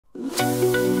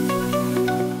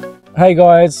Hey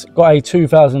guys, got a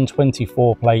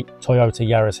 2024 plate Toyota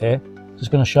Yaris here.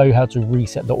 Just going to show you how to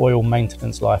reset the oil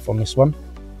maintenance life on this one.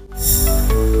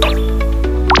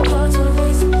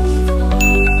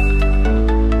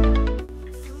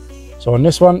 So on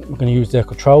this one, we're going to use the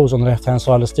controls on the left hand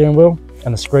side of the steering wheel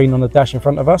and the screen on the dash in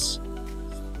front of us.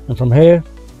 And from here,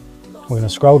 we're going to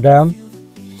scroll down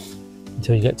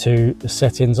until you get to the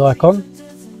settings icon.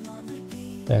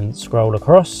 Then scroll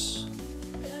across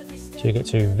till you get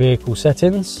to vehicle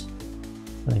settings,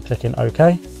 and then click in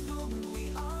OK.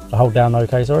 So hold down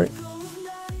OK, sorry.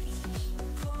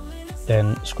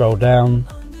 Then scroll down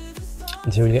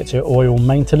until you get to oil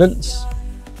maintenance,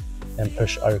 then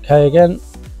push OK again.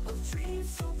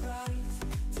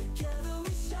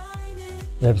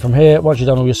 Then from here, once you've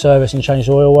done all your service and changed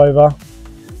the oil over,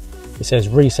 it says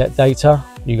reset data.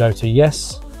 You go to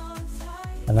yes,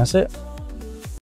 and that's it.